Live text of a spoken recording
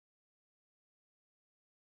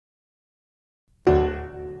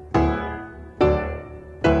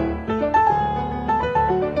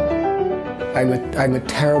I'm a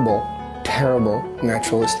terrible, terrible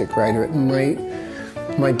naturalistic writer.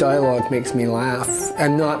 My dialogue makes me laugh,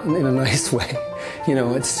 and not in a nice way. You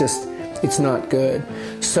know, it's not good.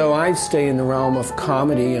 So I stay in the realm of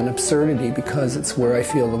comedy and absurdity because it's where I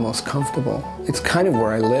feel the most comfortable. It's kind of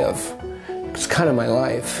where I live. It's kind of my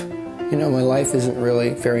life. You know, my life isn't really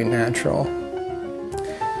very natural.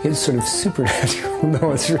 It's sort of supernatural.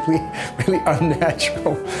 No, it's really, really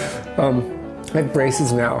unnatural. I have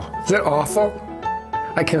braces now. Is that awful?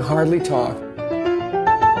 I can hardly talk.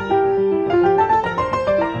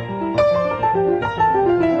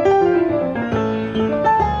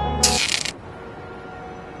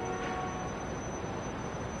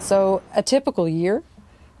 So a typical year,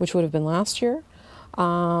 which would have been last year,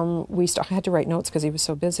 I had to write notes because he was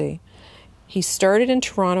so busy. He started in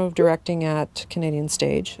Toronto directing at Canadian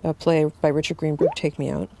Stage, a play by Richard Greenberg, Take Me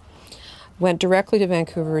Out. Went directly to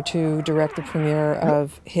Vancouver to direct the premiere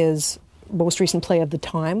of his most recent play of the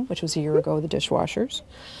time, which was a year ago, The Dishwashers.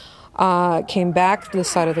 Came back to this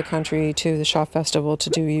side of the country to the Shaw Festival to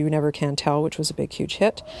do You Never Can Tell, which was a big, huge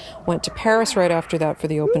hit. Went to Paris right after that for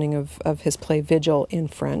the opening of his play Vigil in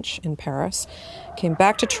French in Paris. Came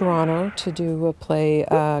back to Toronto to do a play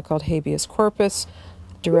called Habeas Corpus.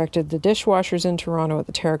 Directed The Dishwashers in Toronto at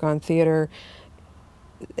the Tarragon Theatre.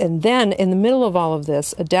 And then, in the middle of all of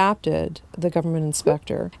this, adapted The Government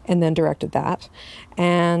Inspector and then directed that.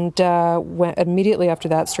 And went immediately after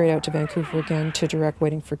that straight out to Vancouver again to direct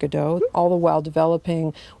Waiting for Godot, all the while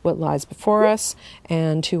developing What Lies Before Us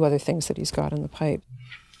and 2 other things that he's got in the pipe.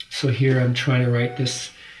 So here I'm trying to write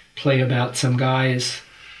this play about some guys,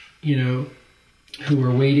 you know, who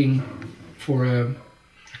were waiting for a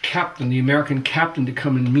captain, the American captain, to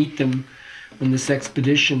come and meet them on this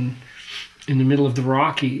expedition in the middle of the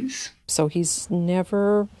Rockies. So he's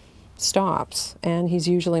never stops, and he's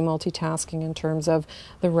usually multitasking in terms of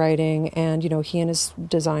the writing, and, you know, he and his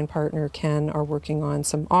design partner, Ken, are working on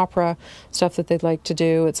some opera stuff that they'd like to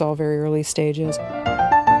do. It's all very early stages.